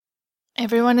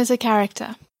Everyone is a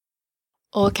character.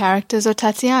 All characters are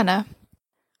Tatiana.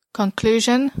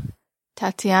 Conclusion: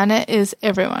 Tatiana is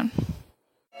everyone.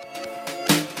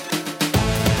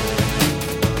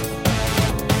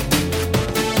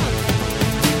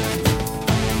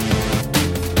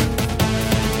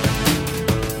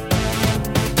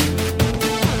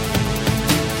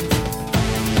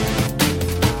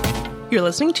 You're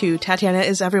listening to Tatiana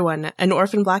is Everyone, an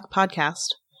Orphan Black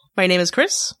podcast. My name is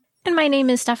Chris. And my name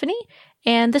is Stephanie.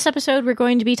 And this episode, we're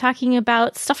going to be talking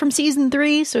about stuff from Season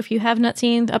 3. So if you have not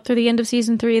seen up through the end of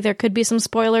Season 3, there could be some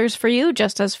spoilers for you,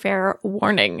 just as fair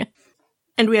warning.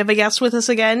 And we have a guest with us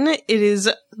again. It is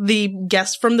the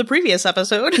guest from the previous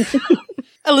episode,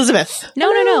 Elizabeth.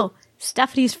 No.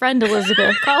 Stephanie's friend,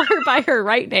 Elizabeth. Call her by her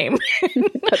right name.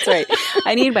 That's right.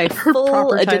 I need my full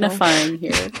proper title. identifying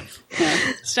here.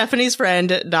 Yeah. Stephanie's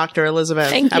friend, Dr. Elizabeth.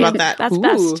 Thank How you. about that? That's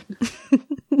best.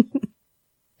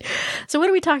 So what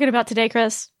are we talking about today,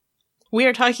 Chris? We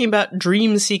are talking about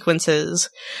dream sequences.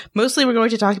 Mostly we're going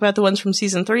to talk about the ones from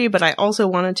Season 3, but I also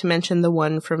wanted to mention the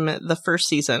one from the first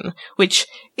season, which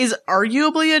is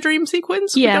arguably a dream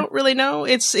sequence. Yeah. We don't really know.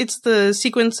 It's the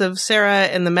sequence of Sarah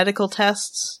and the medical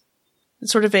tests.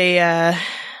 It's sort of a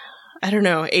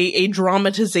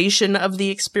dramatization of the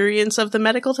experience of the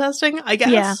medical testing, I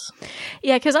guess.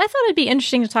 Yeah, because I thought it'd be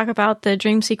interesting to talk about the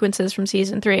dream sequences from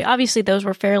Season 3. Obviously, those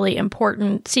were fairly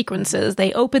important sequences.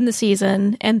 They open the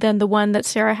season, and then the one that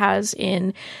Sarah has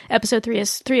in episode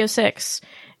 306,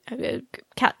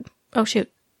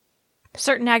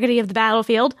 Certain Agony of the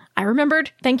Battlefield. I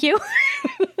remembered. Thank you.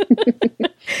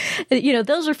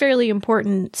 Those are fairly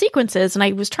important sequences, and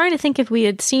I was trying to think if we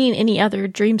had seen any other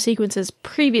dream sequences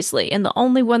previously, and the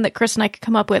only one that Chris and I could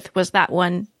come up with was that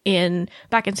one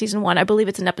back in Season 1. I believe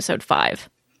it's in episode 5.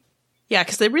 Yeah,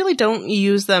 because they really don't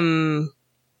use them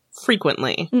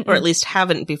frequently, or at least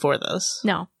haven't before this.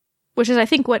 No. Which is, I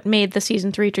think, what made the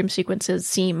Season 3 dream sequences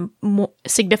seem more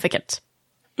significant.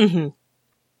 Mm-hmm.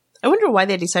 I wonder why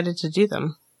they decided to do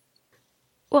them.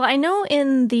 Well, I know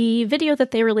in the video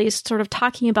that they released sort of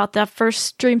talking about the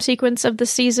first dream sequence of the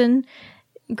season,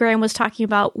 Graham was talking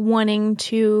about wanting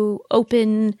to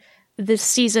open this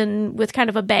season with kind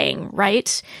of a bang,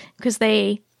 right? Because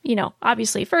they,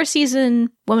 obviously first season,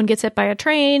 woman gets hit by a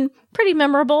train, pretty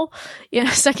memorable.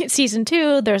 Second season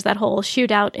too, there's that whole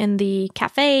shootout in the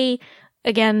cafe.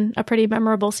 Again, a pretty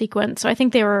memorable sequence. So I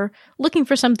think they were looking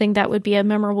for something that would be a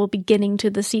memorable beginning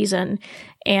to the season.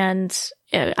 And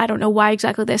I don't know why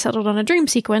exactly they settled on a dream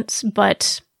sequence,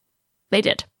 but they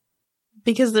did.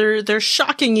 Because they're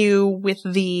shocking you with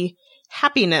the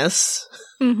happiness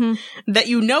that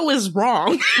is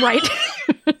wrong. Right.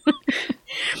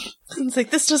 It's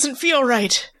like, this doesn't feel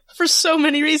right for so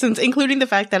many reasons, including the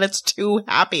fact that it's too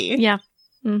happy. Yeah.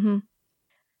 Mm-hmm.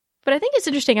 But I think it's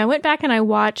interesting. I went back and I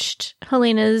watched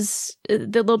Helena's, the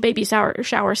little baby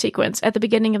shower sequence at the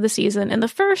beginning of the season. And the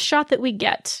first shot that we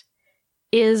get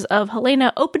is of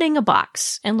Helena opening a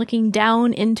box and looking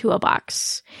down into a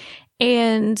box.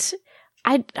 And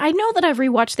I know that I've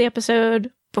rewatched the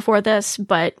episode before this,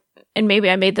 and maybe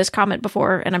I made this comment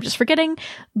before and I'm just forgetting.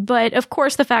 But of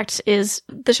course, the fact is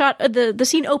the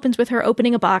scene opens with her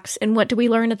opening a box. And what do we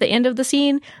learn at the end of the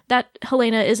scene? That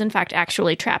Helena is in fact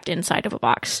actually trapped inside of a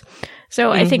box.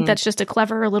 So I think that's just a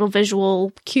clever little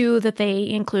visual cue that they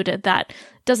included that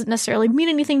doesn't necessarily mean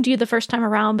anything to you the first time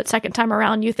around, but second time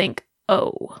around you think,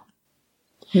 oh.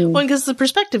 Well, because the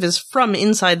perspective is from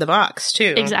inside the box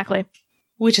too. Exactly.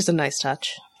 Which is a nice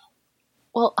touch.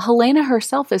 Well, Helena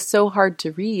herself is so hard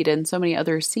to read in so many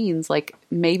other scenes. Like,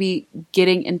 maybe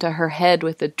getting into her head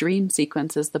with a dream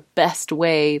sequence is the best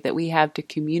way that we have to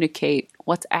communicate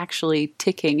what's actually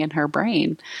ticking in her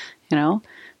brain.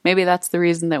 Maybe that's the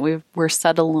reason that we're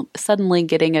suddenly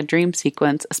getting a dream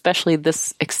sequence, especially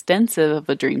this extensive of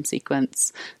a dream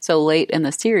sequence so late in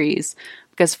the series,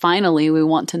 because finally we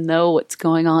want to know what's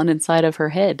going on inside of her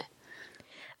head.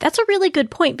 That's a really good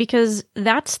point, because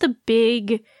that's the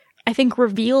big, I think,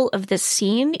 reveal of this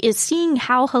scene is seeing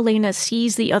how Helena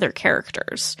sees the other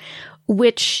characters,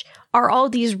 which are all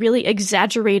these really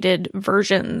exaggerated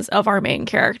versions of our main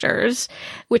characters,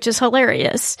 which is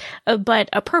hilarious, but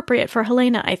appropriate for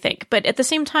Helena, I think. But at the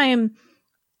same time,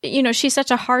 she's such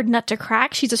a hard nut to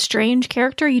crack. She's a strange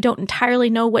character. You don't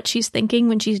entirely know what she's thinking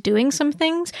when she's doing some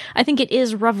things. I think it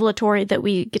is revelatory that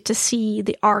we get to see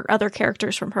our other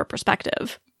characters from her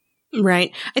perspective.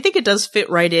 Right. I think it does fit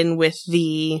right in with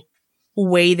the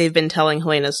way they've been telling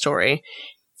Helena's story.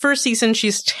 First season,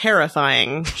 she's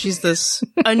terrifying. She's this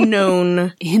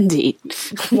unknown indeed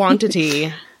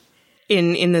quantity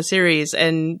in the series,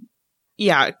 and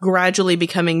gradually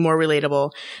becoming more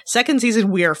relatable. Second season,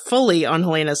 we are fully on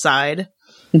Helena's side.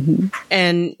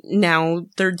 And now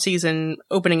third season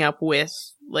opening up with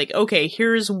like, okay,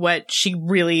 here's what she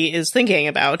really is thinking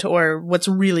about or what's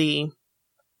really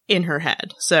in her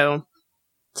head. So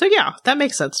yeah, that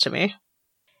makes sense to me.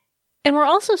 And we're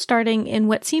also starting in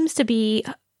what seems to be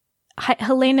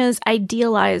Helena's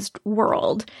idealized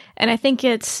world. And I think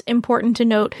it's important to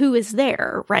note who is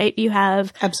there, right? You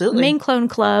have Absolutely. Main Clone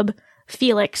Club,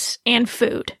 Felix, and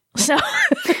food. So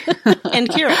And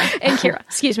Kira. And Kira.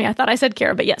 Excuse me. I thought I said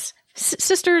Kira, but yes.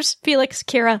 Sisters, Felix,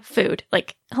 Kira, food.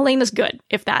 Like, Helena's good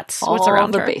if that's what's All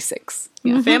around the her. basics.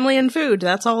 Yeah, family and food.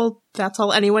 That's all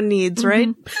anyone needs,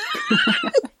 right?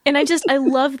 And I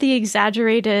love the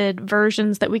exaggerated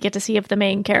versions that we get to see of the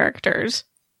main characters.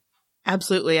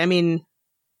 Absolutely. I mean,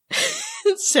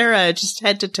 Sarah, just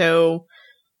head to toe,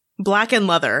 black and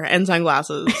leather and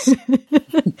sunglasses.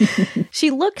 She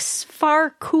looks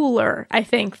far cooler, I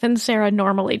think, than Sarah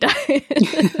normally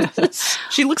does.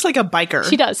 She looks like a biker.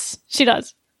 She does. She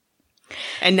does.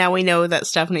 And now we know that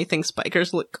Stephanie thinks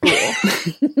bikers look cool.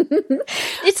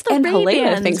 It's the And Ray-Bans,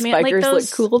 Helena thinks man. bikers Like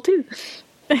those look cool too.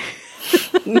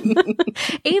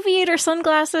 aviator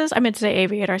sunglasses. I meant to say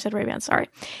aviator. I said Ray-Bans. Sorry.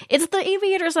 It's the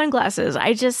aviator sunglasses.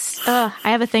 I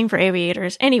have a thing for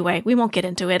aviators. Anyway, we won't get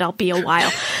into it. I'll be a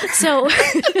while. So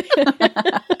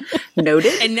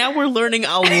Noted. And now we're learning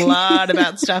a lot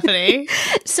about Stephanie.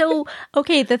 So,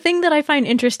 okay, the thing that I find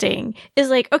interesting is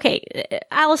like, okay,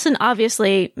 Allison,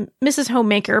 obviously, Mrs.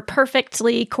 Homemaker,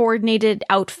 perfectly coordinated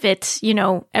outfit, you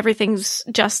know, everything's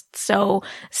just so.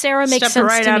 Sarah makes Stepped sense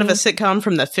right to out me. of a sitcom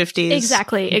from the 50s.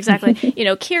 Exactly. You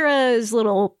know, Kira's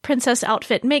little princess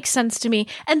outfit makes sense to me.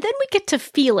 And then we get to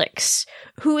Felix,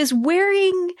 who is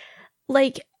wearing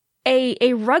like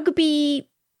a rugby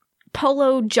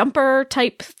polo jumper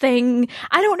type thing.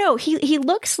 I don't know. He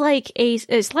looks like a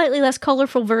slightly less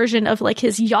colorful version of like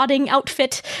his yachting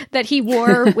outfit that he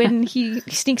wore when he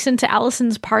sneaks into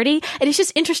Allison's party. And it's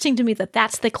just interesting to me that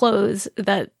that's the clothes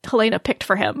that Helena picked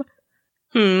for him.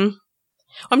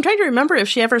 I'm trying to remember if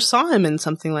she ever saw him in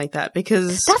something like that,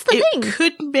 because That's the it thing.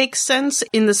 could make sense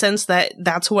in the sense that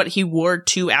that's what he wore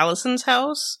to Allison's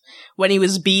house when he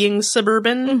was being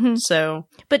suburban. So,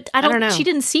 But I don't know. she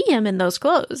didn't see him in those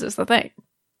clothes is the thing.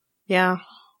 yeah.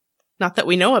 Not that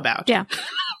we know about. Yeah.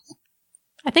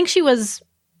 I think she was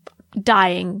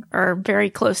dying or very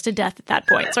close to death at that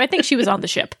point. So I think she was on the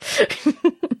ship.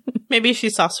 Maybe she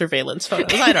saw surveillance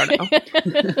photos. I don't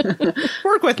know.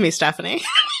 Work with me, Stephanie.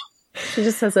 She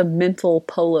just has a mental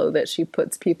polo that she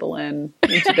puts people in,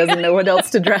 and she doesn't know what else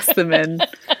to dress them in.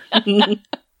 I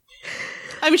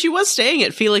mean, she was staying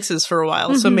at Felix's for a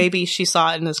while, so maybe she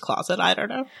saw it in his closet. I don't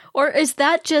know. Or is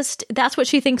that just, that's what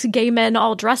she thinks gay men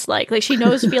all dress like? Like she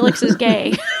knows Felix is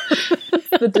gay.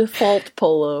 The default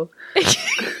polo.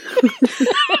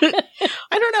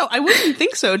 I don't know. I wouldn't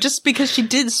think so, just because she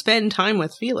did spend time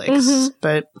with Felix.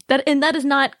 But that is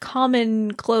not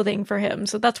common clothing for him.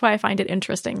 So that's why I find it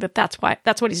interesting that that's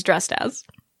what he's dressed as.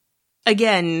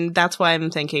 again, that's why I'm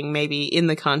thinking maybe in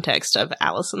the context of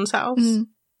Allison's house.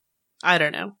 I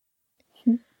don't know.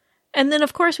 And then,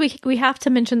 of course, we have to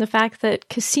mention the fact that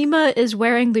Cosima is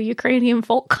wearing the Ukrainian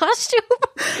folk costume.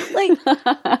 Like,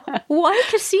 why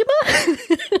Cosima?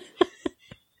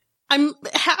 I'm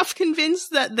half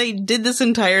convinced that they did this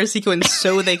entire sequence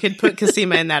so they could put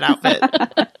Cosima in that outfit.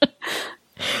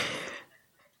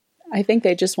 I think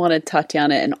they just wanted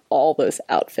Tatiana in all those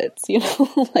outfits, you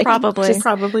know? Like, Probably.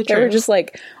 Probably they true. were just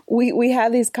like, we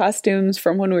have these costumes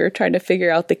from when we were trying to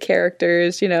figure out the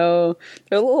characters, you know?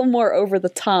 They're a little more over the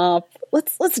top.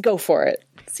 Let's go for it.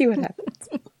 See what happens.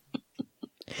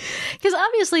 Because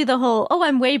obviously the whole, oh,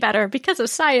 I'm way better because of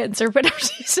science or whatever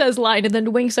she says line and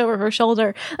then winks over her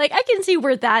shoulder. Like, I can see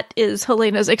where that is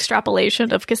Helena's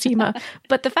extrapolation of Cosima.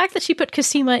 But the fact that she put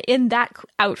Cosima in that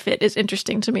outfit is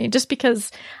interesting to me, just because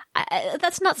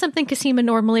that's not something Cosima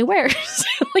normally wears.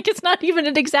 Like, it's not even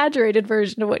an exaggerated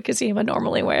version of what Cosima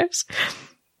normally wears.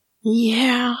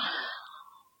 Yeah.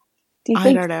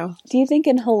 I don't know. Do you think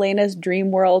in Helena's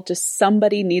dream world, just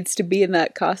somebody needs to be in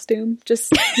that costume?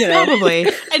 Just, you know. Probably.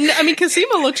 And I mean,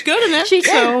 Cosima looked good in it. She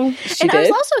did. So She And I was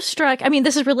did? also struck, I mean,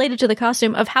 this is related to the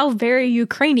costume, of how very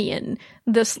Ukrainian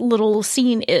this little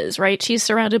scene is, right? She's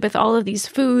surrounded with all of these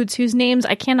foods whose names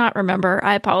I cannot remember.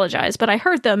 I apologize, but I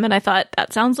heard them and I thought,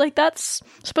 that sounds like that's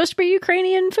supposed to be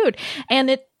Ukrainian food.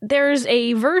 And there's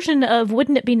a version of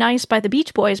Wouldn't It Be Nice by the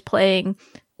Beach Boys playing,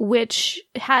 which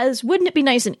has Wouldn't It Be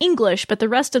Nice in English, but the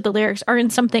rest of the lyrics are in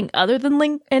something other than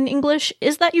in English.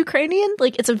 Is that Ukrainian?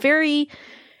 Like, it's a very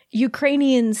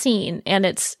Ukrainian scene, and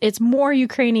it's more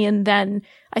Ukrainian than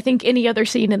I think any other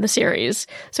scene in the series.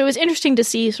 So it was interesting to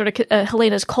see sort of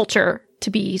Helena's culture to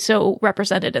be so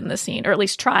represented in this scene, or at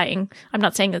least trying. I'm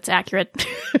not saying that's accurate.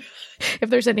 If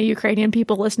there's any Ukrainian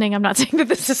people listening, I'm not saying that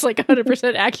this is like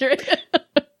 100% accurate.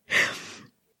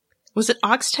 Was it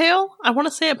oxtail? I want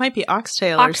to say it might be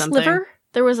oxtail or something. Ox liver?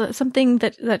 There was something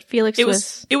that Felix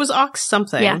was... It was ox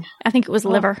something. Yeah, I think it was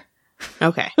liver.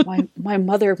 Okay. My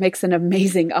mother makes an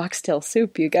amazing oxtail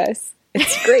soup, you guys.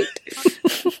 It's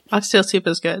great. Oxtail soup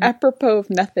is good. Apropos of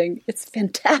nothing, it's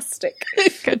fantastic.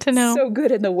 Good to know. So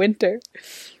good in the winter.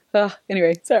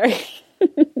 Anyway, sorry.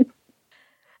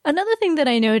 Another thing that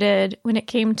I noted when it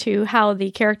came to how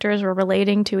the characters were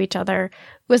relating to each other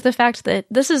was the fact that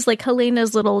this is like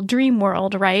Helena's little dream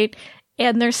world, right?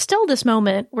 And there's still this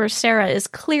moment where Sarah is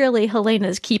clearly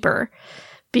Helena's keeper,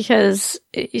 because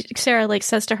Sarah like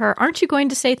says to her, "Aren't you going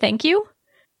to say thank you?"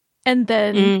 And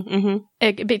then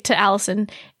to Allison,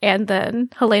 and then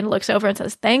Helena looks over and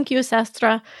says, "Thank you,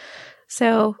 Sestra."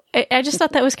 So I just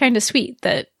thought that was kind of sweet,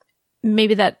 that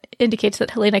maybe that indicates that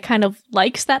Helena kind of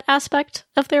likes that aspect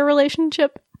of their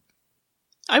relationship.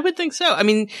 I would think so. I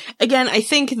mean, again, I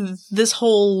think this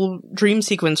whole dream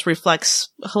sequence reflects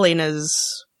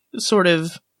Helena's sort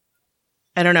of,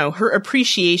 I don't know, her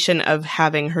appreciation of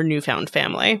having her newfound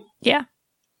family. Yeah.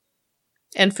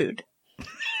 And food.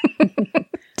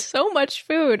 So much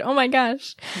food. Oh my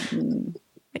gosh.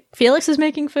 Like, Felix is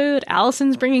making food.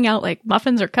 Allison's bringing out like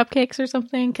muffins or cupcakes or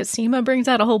something. Cosima brings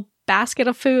out a whole basket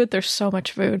of food. There's so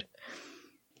much food.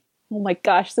 Oh my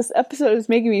gosh, this episode is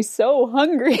making me so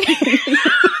hungry.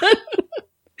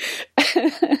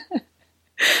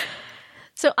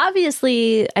 So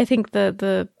obviously, I think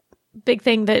the big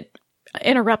thing that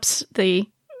interrupts the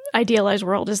idealized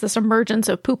world is this emergence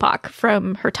of Pupak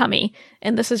from her tummy.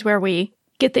 And this is where we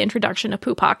get the introduction of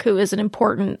Pupak, who is an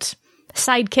important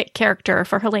sidekick character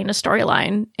for Helena's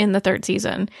storyline in the third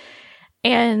season.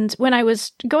 And when I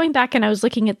was going back and I was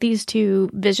looking at these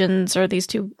two visions, or these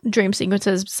two dream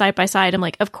sequences side by side, I'm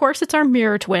like, of course it's our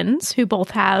mirror twins who both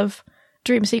have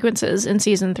dream sequences in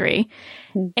season 3.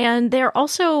 And they're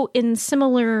also in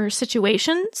similar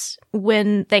situations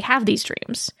when they have these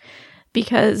dreams,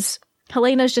 because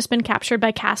Helena's just been captured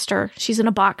by Castor. She's in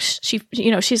a box.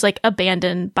 She's like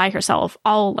abandoned by herself,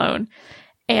 all alone.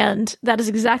 And that is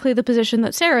exactly the position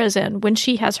that Sarah is in when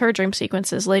she has her dream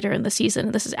sequences later in the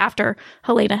season. This is after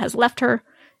Helena has left her.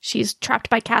 She's trapped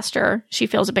by Castor. She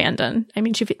feels abandoned. I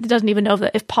mean, she doesn't even know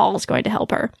that if Paul is going to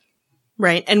help her.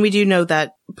 Right. And we do know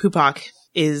that Pupak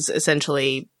is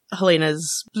essentially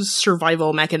Helena's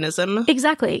survival mechanism.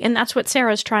 Exactly. And that's what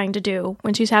Sarah's trying to do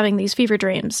when she's having these fever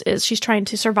dreams, is she's trying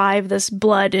to survive this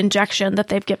blood injection that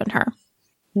they've given her.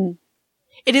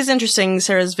 It is interesting,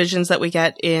 Sarah's visions that we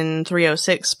get in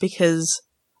 306, because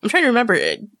I'm trying to remember,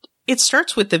 it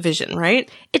starts with the vision, right?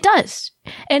 It does.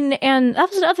 And that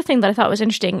was another thing that I thought was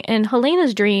interesting. In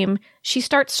Helena's dream, she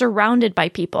starts surrounded by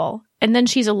people, and then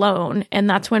she's alone, and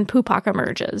that's when Pupak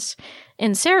emerges.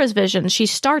 In Sarah's vision, she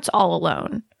starts all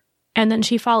alone, and then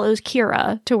she follows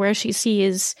Kira to where she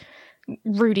sees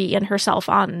Rudy and herself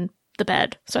on the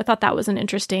bed. So I thought that was an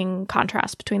interesting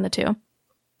contrast between the two.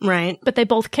 Right. But they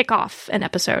both kick off an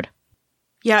episode.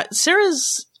 Yeah,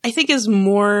 Sarah's, I think, is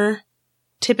more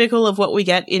typical of what we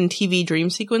get in TV dream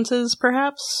sequences,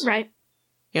 perhaps. Right.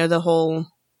 You know, the whole,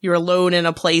 you're alone in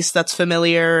a place that's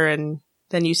familiar, and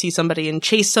then you see somebody and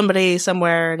chase somebody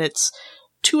somewhere, and it's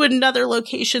to another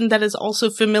location that is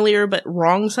also familiar but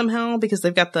wrong somehow, because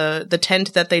they've got the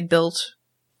tent that they'd built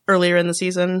earlier in the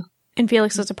season. In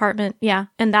Felix's apartment, yeah.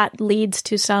 And that leads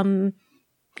to some,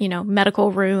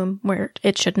 medical room where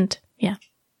it shouldn't. Yeah.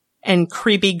 And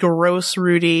creepy, gross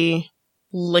Rudy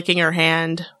licking her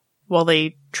hand while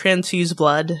they transfuse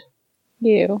blood.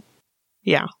 Ew.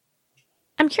 Yeah.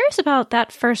 I'm curious about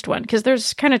that first one, because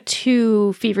there's kind of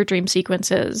two fever dream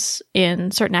sequences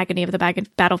in Certain Agony of the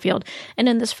Battlefield. And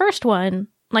in this first one,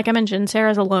 like I mentioned,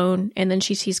 Sarah's alone, and then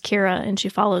she sees Kira, and she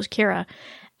follows Kira.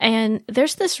 And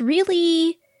there's this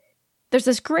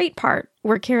great part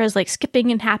where Kira's like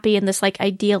skipping and happy in this like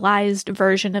idealized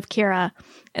version of Kira.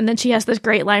 And then she has this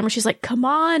great line where she's like, "Come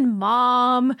on,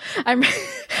 Mom."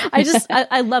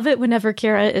 I love it whenever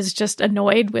Kira is just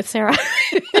annoyed with Sarah.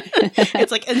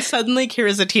 It's like, and suddenly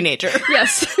Kira's a teenager.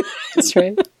 Yes. That's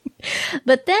right.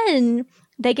 But then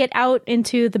they get out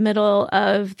into the middle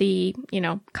of the,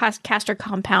 Castor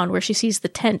compound where she sees the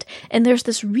tent. And there's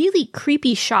this really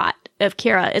creepy shot of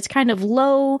Kira. It's kind of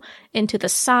low into the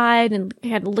side and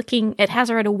it has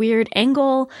her at a weird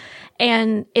angle.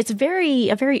 And it's a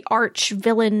very arch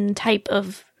villain type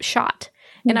of shot.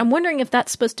 And I'm wondering if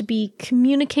that's supposed to be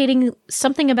communicating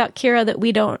something about Kira that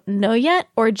we don't know yet,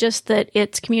 or just that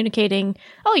it's communicating,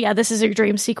 oh yeah, this is a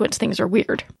dream sequence, things are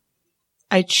weird.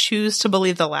 I choose to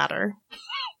believe the latter.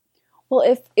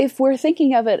 Well, if we're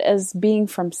thinking of it as being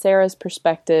from Sarah's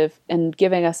perspective and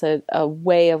giving us a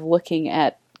way of looking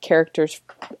at characters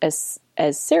as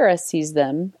Sarah sees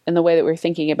them, and the way that we're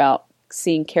thinking about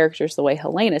seeing characters the way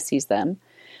Helena sees them,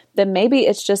 then maybe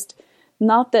it's just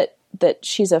not that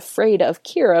she's afraid of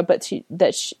Kira, but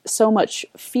so much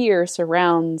fear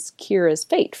surrounds Kira's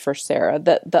fate for Sarah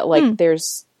that like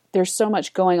there's so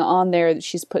much going on there that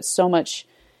she's put so much,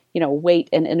 weight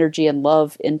and energy and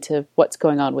love into what's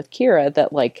going on with Kira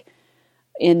that like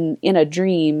in a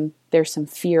dream there's some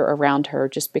fear around her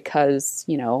just because,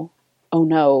 oh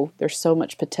no, there's so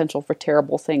much potential for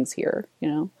terrible things here,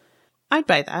 I'd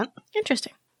buy that.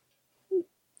 Interesting.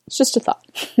 It's just a thought.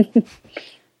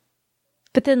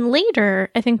 But then later,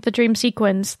 I think the dream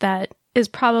sequence that is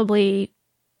probably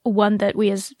one that we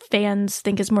as fans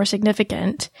think is more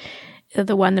significant,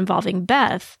 the one involving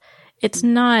Beth, it's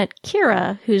not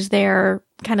Kira who's there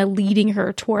kind of leading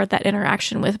her toward that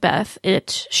interaction with Beth.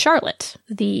 It's Charlotte,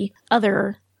 the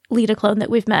other Leda clone that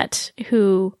we've met,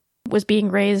 who was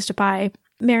being raised by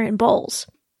Marion Bowles.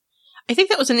 I think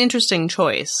that was an interesting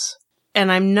choice,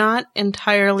 and I'm not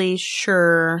entirely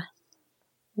sure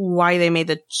why they made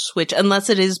the switch, unless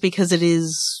it is because it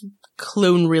is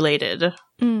clone related.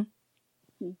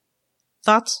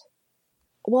 Thoughts?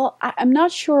 Well, I'm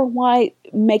not sure why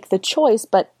make the choice,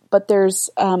 but there is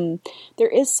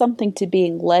something to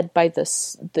being led by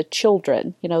the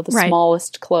children, the right.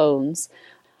 smallest clones.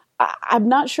 I'm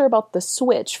not sure about the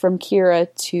switch from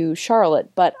Kira to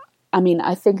Charlotte, but I mean,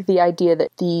 I think the idea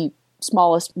that the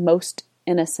smallest, most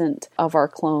innocent of our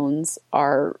clones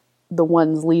are the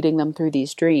ones leading them through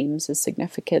these dreams is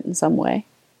significant in some way.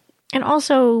 And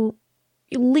also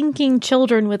linking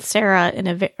children with Sarah in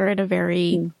a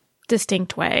very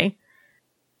distinct way.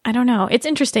 I don't know. It's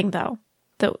interesting, though,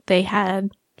 that they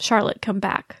had Charlotte come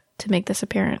back to make this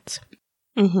appearance.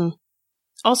 Mm-hmm.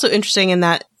 Also interesting in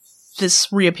that this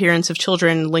reappearance of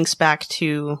children links back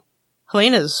to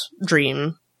Helena's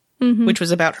dream, which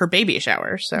was about her baby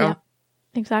shower. So yeah,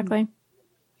 exactly.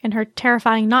 And her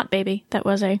terrifying not baby that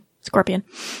was a scorpion.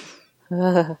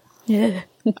 Yeah.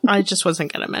 I just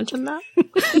wasn't going to mention that.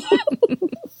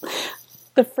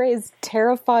 The phrase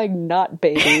 "terrifying not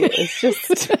baby" is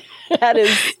just that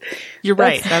is. You're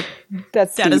right.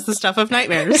 That deep. is the stuff of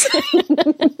nightmares.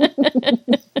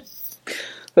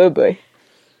 Oh boy.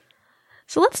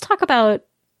 So let's talk about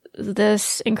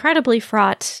this incredibly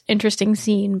fraught, interesting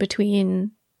scene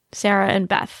between Sarah and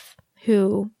Beth,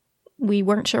 who we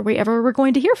weren't sure we ever were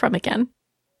going to hear from again.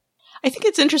 I think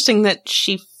it's interesting that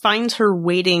she finds her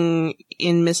waiting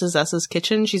in Mrs. S's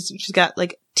kitchen. She's got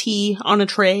like tea on a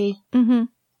tray. Mm-hmm.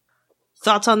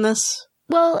 Thoughts on this?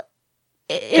 Well,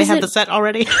 they have the set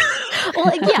already.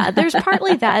 Well, yeah, there's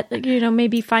partly that,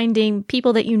 maybe finding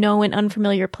people that you know in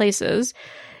unfamiliar places.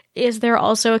 Is there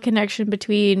also a connection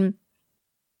between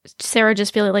Sarah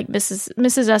just feeling like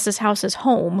Mrs. S's house is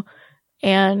home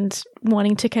and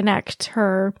wanting to connect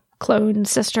her clone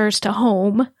sisters to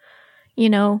home?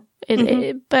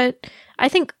 But I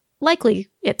think likely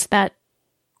it's that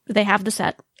they have the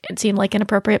set. It seemed like an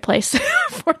appropriate place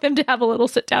for them to have a little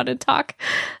sit down and talk.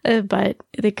 But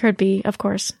there could be, of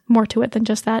course, more to it than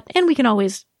just that. And we can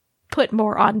always put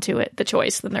more onto it, the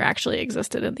choice, than there actually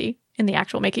existed in the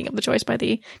actual making of the choice by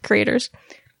the creators.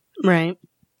 Right.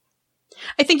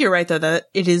 I think you're right, though, that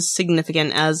it is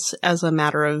significant as a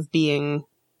matter of being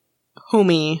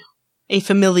homey, a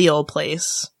familial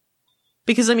place.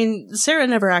 Because, I mean, Sarah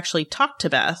never actually talked to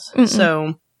Beth. Mm-mm.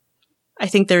 So I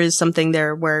think there is something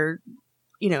there where,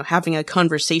 having a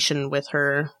conversation with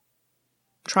her,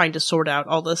 trying to sort out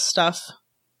all this stuff.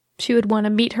 She would want to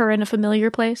meet her in a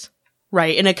familiar place.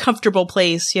 Right. In a comfortable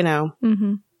place,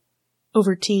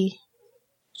 over tea.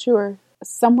 Sure.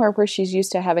 Somewhere where she's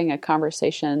used to having a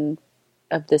conversation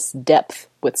of this depth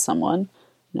with someone.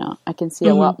 I can see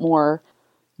a lot more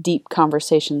deep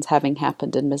conversations having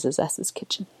happened in Mrs. S's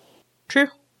kitchen. True.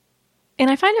 And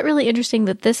I find it really interesting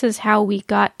that this is how we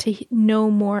got to know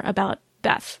more about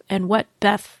Beth and what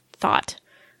Beth thought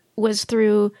was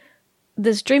through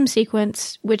this dream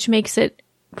sequence, which makes it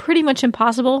pretty much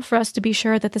impossible for us to be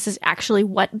sure that this is actually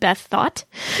what Beth thought.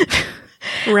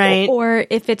 Right. Or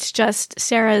if it's just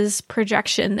Sarah's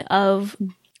projection of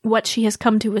what she has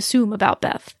come to assume about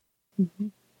Beth. Mm-hmm.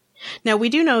 Now, we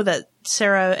do know that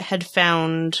Sarah had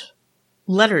found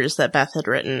letters that Beth had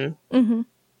written. Mm-hmm.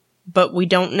 But we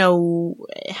don't know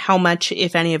how much,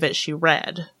 if any of it, she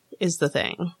read, is the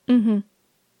thing. Mm-hmm.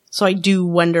 So I do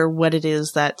wonder what it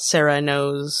is that Sarah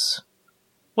knows,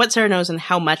 what Sarah knows and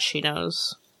how much she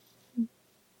knows.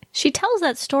 She tells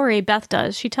that story, Beth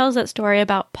does. She tells that story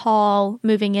about Paul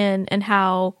moving in and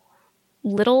how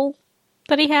little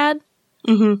that he had.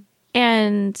 Mm-hmm.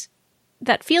 And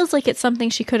that feels like it's something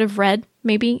she could have read,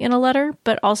 maybe in a letter,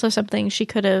 but also something she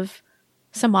could have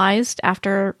surmised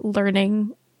after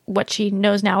learning what she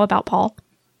knows now about Paul.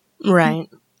 Right.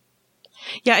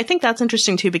 Yeah, I think that's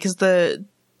interesting too, because the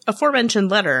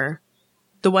aforementioned letter,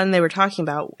 the one they were talking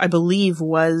about, I believe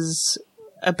was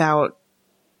about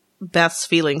Beth's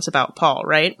feelings about Paul,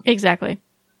 right? Exactly.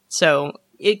 So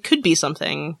it could be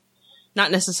something,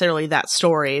 not necessarily that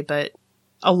story, but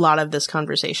a lot of this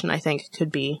conversation, I think,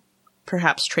 could be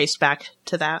perhaps traced back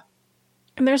to that.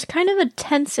 And there's kind of a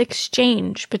tense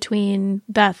exchange between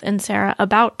Beth and Sarah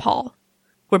about Paul.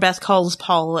 Where Beth calls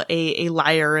Paul a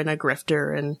liar and a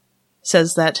grifter and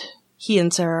says that he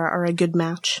and Sarah are a good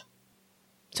match.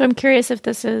 So I'm curious if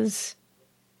this is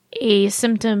a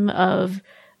symptom of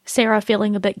Sarah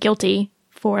feeling a bit guilty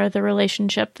for the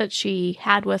relationship that she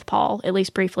had with Paul, at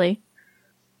least briefly.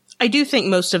 I do think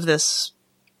most of this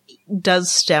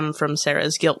does stem from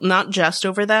Sarah's guilt, not just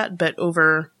over that, but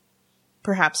over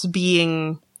perhaps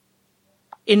being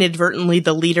inadvertently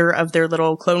the leader of their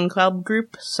little clone club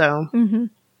group. So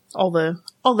all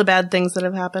the bad things that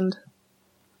have happened,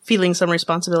 feeling some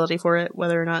responsibility for it,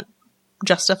 whether or not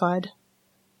justified.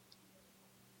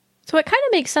 So it kind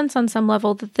of makes sense on some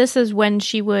level that this is when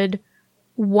she would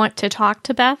want to talk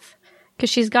to Beth, because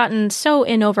she's gotten so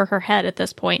in over her head at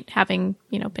this point, having,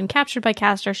 been captured by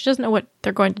Castor. She doesn't know what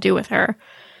they're going to do with her.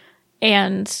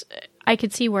 And I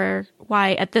could see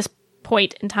why at this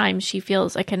point in time she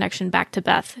feels a connection back to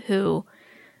Beth, who,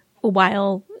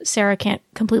 while Sarah can't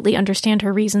completely understand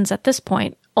her reasons at this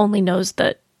point, only knows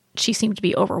that she seemed to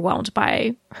be overwhelmed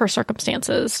by her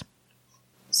circumstances.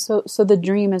 So the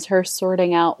dream is her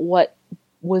sorting out what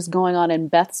was going on in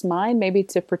Beth's mind, maybe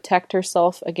to protect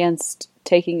herself against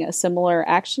taking a similar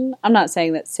action. I'm not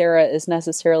saying that Sarah is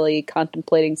necessarily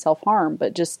contemplating self-harm,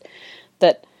 but just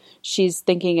that she's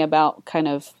thinking about kind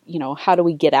of, how do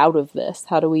we get out of this?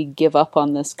 How do we give up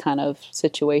on this kind of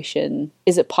situation?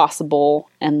 Is it possible?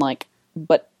 And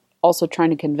but also trying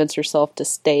to convince herself to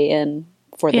stay in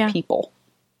for the people.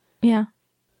 Yeah.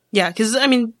 Yeah, because,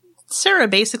 Sarah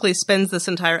basically spends this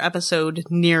entire episode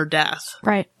near death.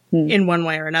 Right. In one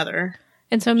way or another.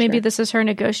 And so maybe this is her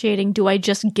negotiating, do I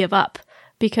just give up?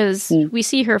 Because we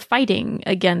see her fighting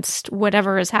against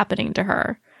whatever is happening to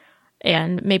her.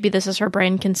 And maybe this is her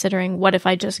brain considering, what if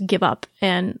I just give up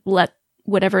and let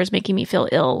whatever is making me feel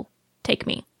ill take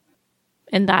me?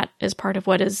 And that is part of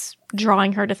what is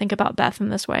drawing her to think about Beth in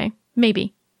this way.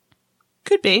 Maybe.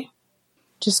 Could be.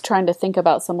 Just trying to think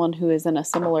about someone who is in a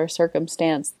similar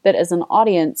circumstance that as an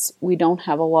audience, we don't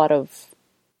have a lot of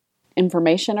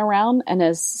information around. And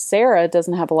as Sarah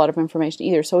doesn't have a lot of information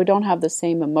either. So we don't have the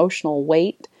same emotional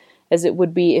weight as it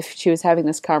would be if she was having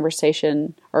this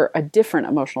conversation, or a different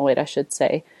emotional weight, I should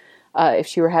say, if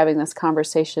she were having this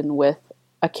conversation with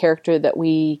a character that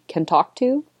we can talk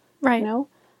to. Right.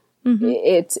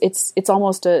 It's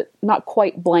almost a not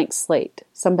quite blank slate.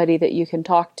 Somebody that you can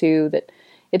talk to, that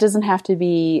it doesn't have to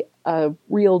be a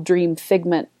real dream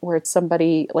figment where it's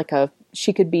somebody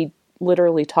she could be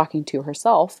literally talking to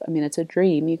herself. It's a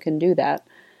dream. You can do that.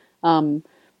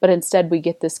 But instead we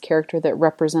get this character that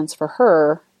represents for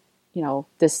her,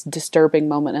 this disturbing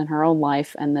moment in her own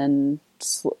life, and then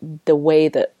the way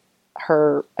that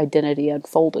her identity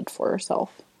unfolded for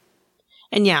herself.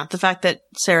 And yeah, the fact that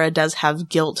Sarah does have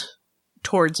guilt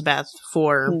towards Beth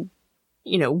for,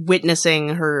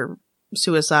 witnessing her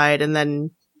suicide and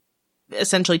then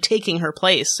essentially taking her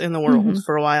place in the world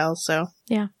for a while. So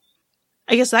yeah,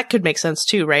 I guess that could make sense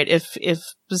too, right? If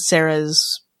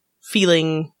Sarah's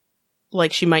feeling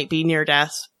like she might be near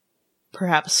death,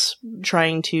 perhaps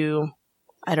trying to,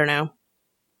 I don't know,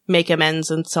 make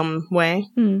amends in some way.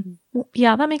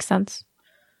 Yeah, that makes sense.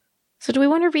 So do we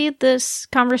want to read this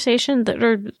conversation,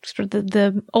 or sort of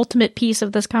the ultimate piece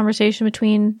of this conversation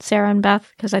between Sarah and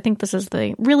Beth? Because I think this is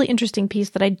the really interesting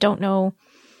piece that I don't know.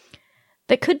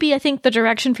 That could be, I think, the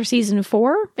direction for season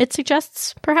 4, it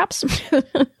suggests, perhaps.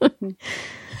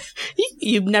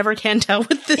 You never can tell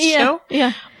with this show.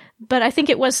 Yeah. But I think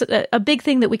it was a big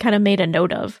thing that we kind of made a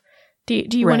note of. Do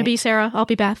you want to be Sarah? I'll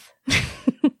be Beth.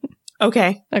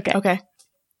 Okay. Okay.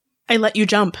 I let you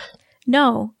jump.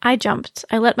 No, I jumped.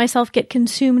 I let myself get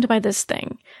consumed by this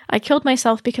thing. I killed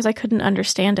myself because I couldn't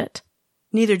understand it.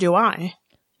 Neither do I.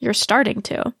 You're starting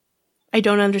to. I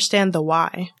don't understand the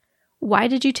why. Why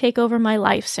did you take over my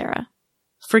life, Sarah?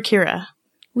 For Kira.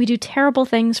 We do terrible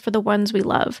things for the ones we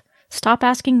love. Stop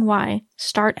asking why.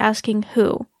 Start asking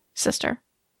who, sister.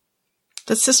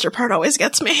 The sister part always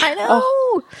gets me. I know!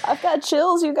 Oh, I've got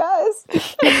chills, you guys.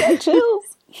 I've got chills.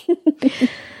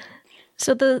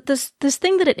 So this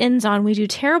thing that it ends on, we do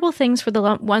terrible things for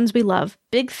the ones we love.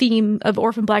 Big theme of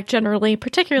Orphan Black generally,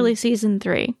 particularly season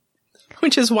 3.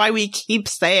 Which is why we keep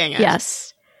saying it.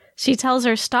 Yes. She tells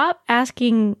her, stop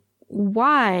asking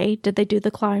why did they do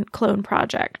the clone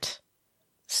project.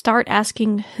 Start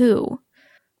asking who.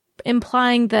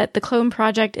 Implying that the clone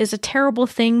project is a terrible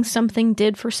thing something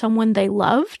did for someone they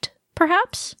loved,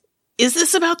 perhaps? Is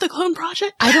this about the clone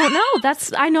project? I don't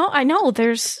know. I know.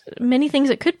 There's many things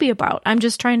it could be about. I'm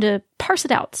just trying to parse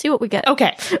it out, see what we get.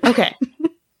 Okay.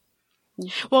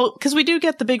 Well, because we do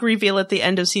get the big reveal at the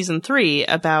end of season 3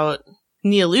 about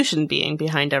Neolution being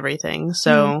behind everything,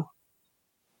 so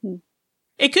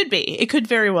it could be. It could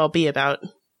very well be about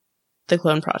the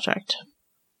clone project.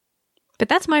 But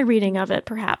that's my reading of it,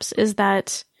 perhaps, is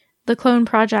that the clone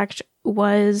project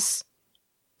was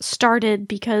started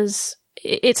because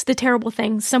it's the terrible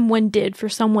thing someone did for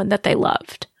someone that they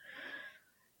loved.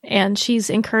 And she's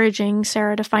encouraging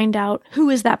Sarah to find out who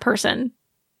is that person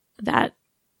that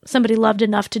somebody loved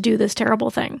enough to do this terrible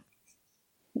thing.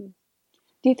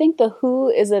 Do you think the who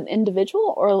is an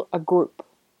individual or a group?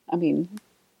 I mean,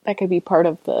 that could be part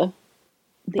of the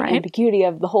right. ambiguity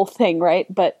of the whole thing, right?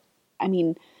 But, I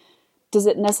mean, does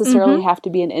it necessarily have to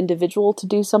be an individual to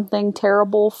do something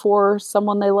terrible for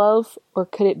someone they love? Or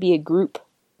could it be a group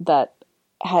that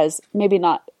has maybe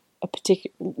not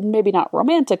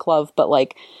romantic love, but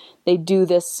like they do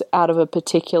this out of a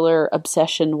particular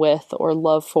obsession with or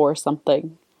love for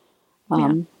something?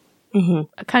 A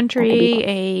country,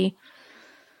 a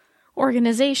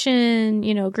organization,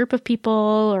 a group of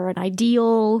people, or an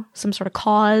ideal, some sort of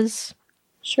cause.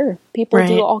 Sure. People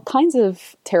do all kinds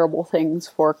of terrible things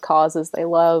for causes they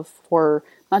love, for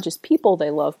not just people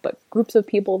they love, but groups of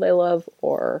people they love,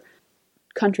 or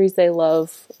countries they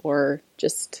love, or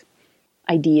just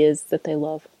ideas that they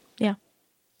love. Yeah.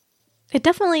 It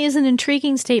definitely is an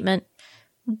intriguing statement.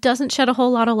 Doesn't shed a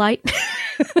whole lot of light.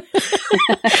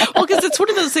 Well, because it's one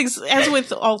of those things, as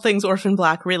with all things Orphan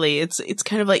Black, really, it's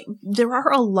kind of like there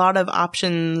are a lot of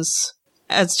options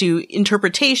as to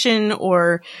interpretation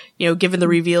or, given the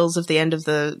reveals of the end of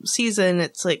the season,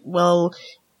 it's like, well,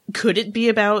 could it be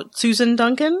about Susan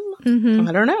Duncan?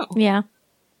 I don't know. Yeah.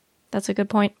 That's a good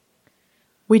point.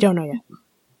 We don't know yet.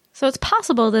 So it's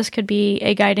possible this could be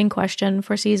a guiding question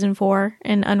for season 4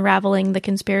 in unraveling the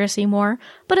conspiracy more,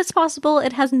 but it's possible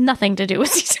it has nothing to do with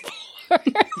season 4.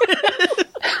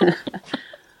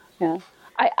 Yeah.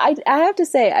 I have to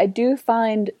say, I do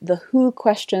find the who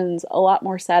questions a lot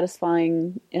more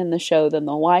satisfying in the show than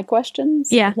the why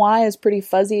questions. Yeah. Why is pretty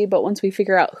fuzzy, but once we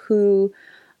figure out who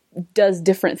does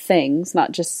different things,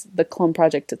 not just the clone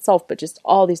project itself, but just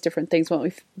all these different things,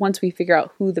 once we figure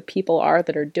out who the people are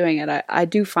that are doing it, I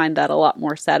do find that a lot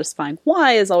more satisfying.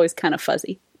 Why is always kind of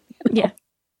fuzzy. Yeah.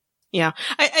 Yeah.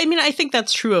 I mean, I think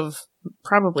that's true of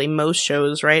probably most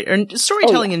shows, right? Or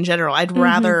storytelling in general. I'd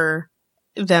rather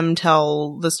them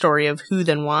tell the story of who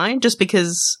than why, just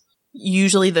because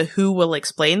usually the who will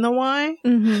explain the why.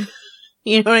 You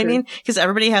know what I mean? Because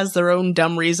everybody has their own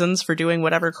dumb reasons for doing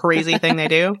whatever crazy thing they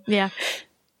do. Yeah.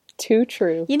 Too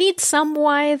true. You need some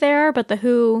why there, but the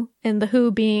who, and the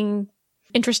who being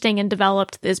interesting and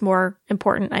developed, is more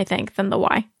important, I think, than the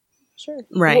why. Sure.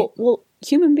 Right. Well,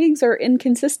 human beings are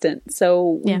inconsistent.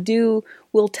 So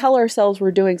we'll tell ourselves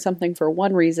we're doing something for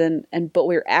one reason, but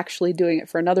we're actually doing it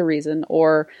for another reason.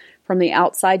 Or from the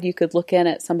outside, you could look in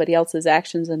at somebody else's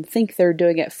actions and think they're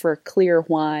doing it for a clear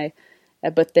why,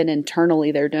 but then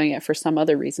internally they're doing it for some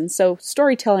other reason. So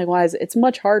storytelling wise, it's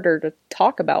much harder to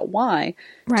talk about why,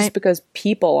 just because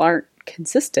people aren't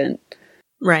consistent.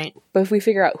 Right. But if we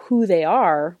figure out who they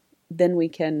are, then we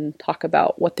can talk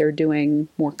about what they're doing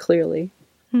more clearly.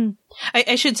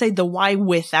 I should say the why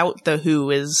without the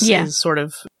who is sort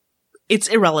of, it's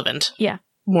irrelevant. Yeah.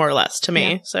 More or less to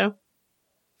me. Yeah. So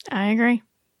I agree.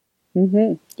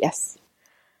 Yes.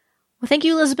 Well, thank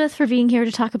you, Elizabeth, for being here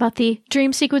to talk about the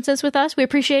dream sequences with us. We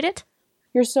appreciate it.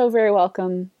 You're so very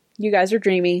welcome. You guys are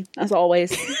dreamy, as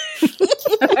always.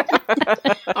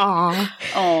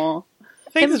 Aw.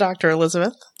 Thanks, Dr.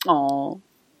 Elizabeth. Aw.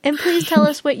 And please tell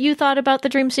us what you thought about the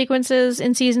dream sequences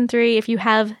in season 3. If you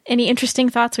have any interesting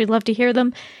thoughts, we'd love to hear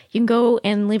them. You can go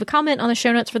and leave a comment on the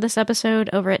show notes for this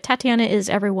episode over at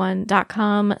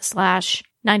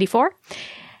TatianaIsEveryone.com/94.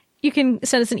 You can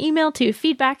send us an email to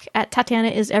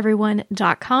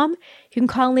feedback@TatianaIsEveryone.com. You can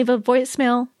call and leave a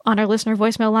voicemail on our listener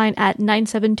voicemail line at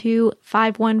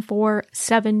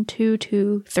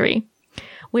 972-514-7223.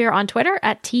 We are on Twitter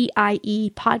at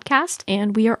TIE Podcast,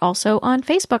 and we are also on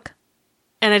Facebook.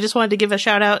 And I just wanted to give a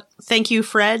shout out. Thank you,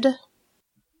 Fred.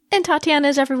 And Tatiana,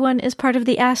 as everyone, is part of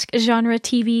the Ask Genre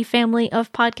TV family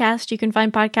of podcasts. You can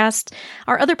find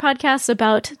our other podcasts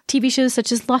about TV shows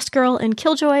such as Lost Girl and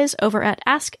Killjoys over at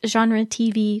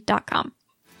AskGenreTV.com.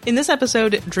 In this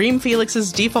episode, Dream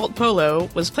Felix's default polo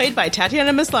was played by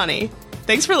Tatiana Maslany.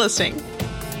 Thanks for listening.